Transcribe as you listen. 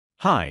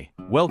Hi,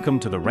 welcome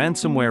to the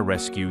Ransomware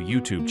Rescue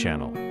YouTube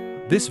channel.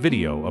 This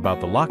video about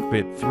the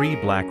LockBit 3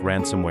 Black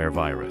ransomware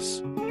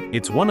virus.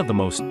 It's one of the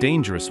most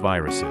dangerous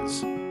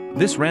viruses.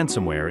 This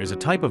ransomware is a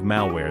type of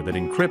malware that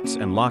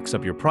encrypts and locks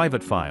up your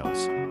private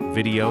files,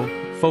 video,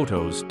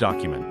 photos,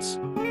 documents.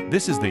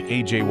 This is the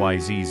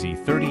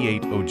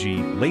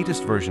AJYZZ38OG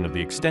latest version of the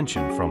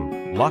extension from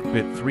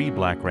LockBit 3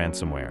 Black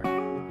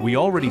ransomware. We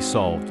already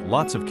solved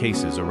lots of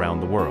cases around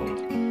the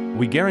world.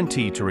 We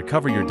guarantee to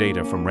recover your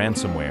data from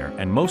ransomware,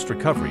 and most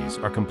recoveries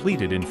are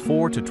completed in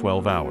 4 to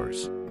 12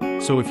 hours.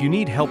 So if you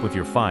need help with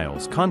your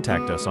files,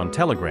 contact us on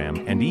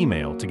Telegram and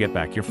email to get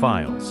back your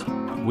files.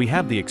 We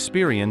have the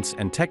experience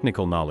and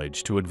technical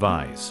knowledge to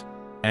advise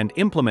and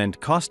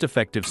implement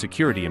cost-effective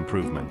security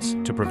improvements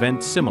to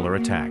prevent similar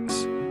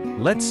attacks.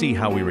 Let's see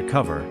how we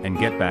recover and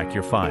get back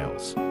your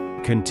files.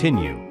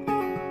 Continue.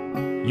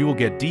 You will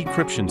get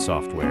decryption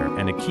software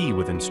and a key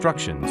with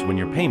instructions when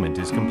your payment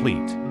is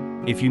complete.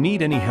 If you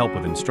need any help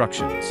with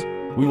instructions,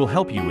 we will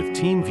help you with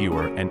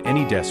TeamViewer and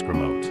AnyDesk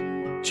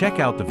Remote.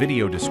 Check out the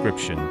video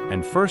description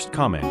and first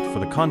comment for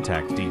the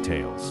contact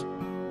details.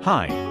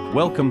 Hi,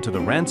 welcome to the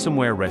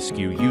Ransomware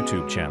Rescue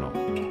YouTube channel.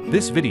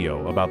 This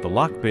video about the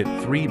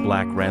LockBit 3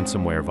 Black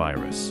ransomware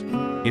virus.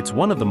 It's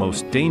one of the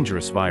most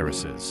dangerous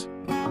viruses.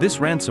 This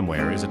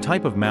ransomware is a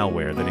type of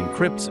malware that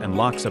encrypts and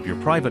locks up your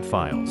private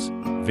files,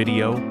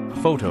 video,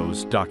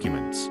 photos,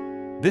 documents.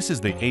 This is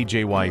the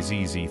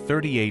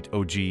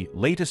AJYZZ38OG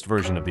latest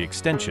version of the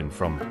extension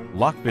from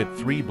LockBit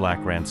 3 Black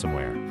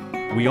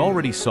ransomware. We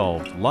already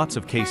solved lots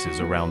of cases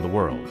around the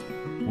world.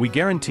 We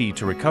guarantee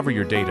to recover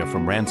your data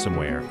from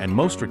ransomware, and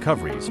most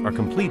recoveries are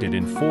completed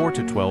in 4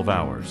 to 12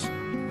 hours.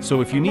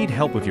 So if you need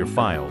help with your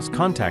files,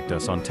 contact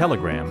us on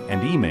Telegram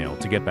and email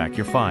to get back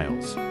your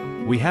files.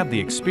 We have the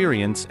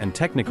experience and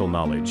technical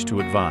knowledge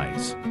to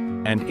advise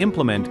and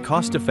implement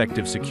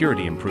cost-effective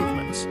security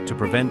improvements to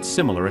prevent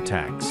similar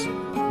attacks.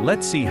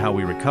 Let's see how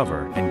we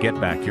recover and get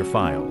back your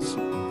files.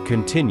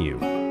 Continue.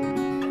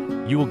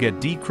 You will get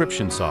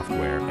decryption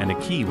software and a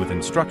key with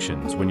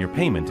instructions when your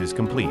payment is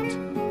complete.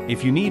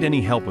 If you need any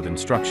help with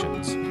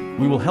instructions,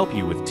 we will help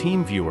you with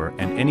TeamViewer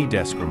and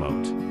AnyDesk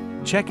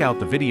Remote. Check out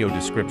the video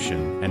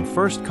description and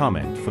first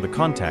comment for the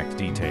contact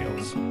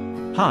details.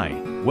 Hi,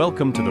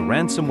 welcome to the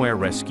Ransomware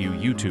Rescue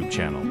YouTube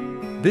channel.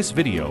 This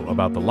video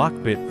about the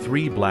LockBit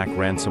 3 Black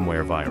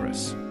ransomware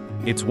virus.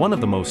 It's one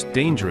of the most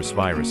dangerous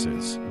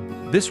viruses.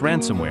 This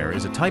ransomware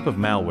is a type of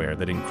malware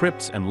that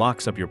encrypts and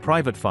locks up your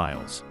private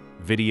files,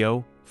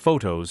 video,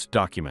 photos,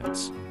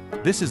 documents.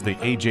 This is the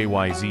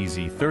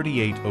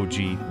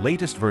AJYZZ38OG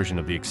latest version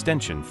of the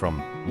extension from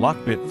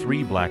LockBit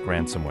 3 Black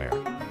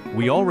ransomware.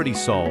 We already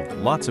solved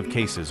lots of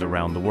cases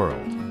around the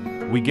world.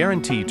 We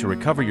guarantee to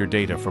recover your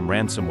data from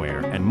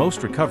ransomware, and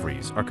most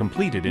recoveries are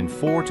completed in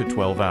 4 to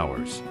 12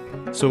 hours.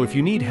 So if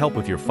you need help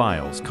with your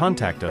files,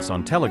 contact us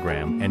on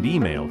Telegram and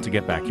email to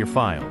get back your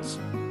files.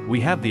 We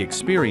have the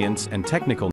experience and technical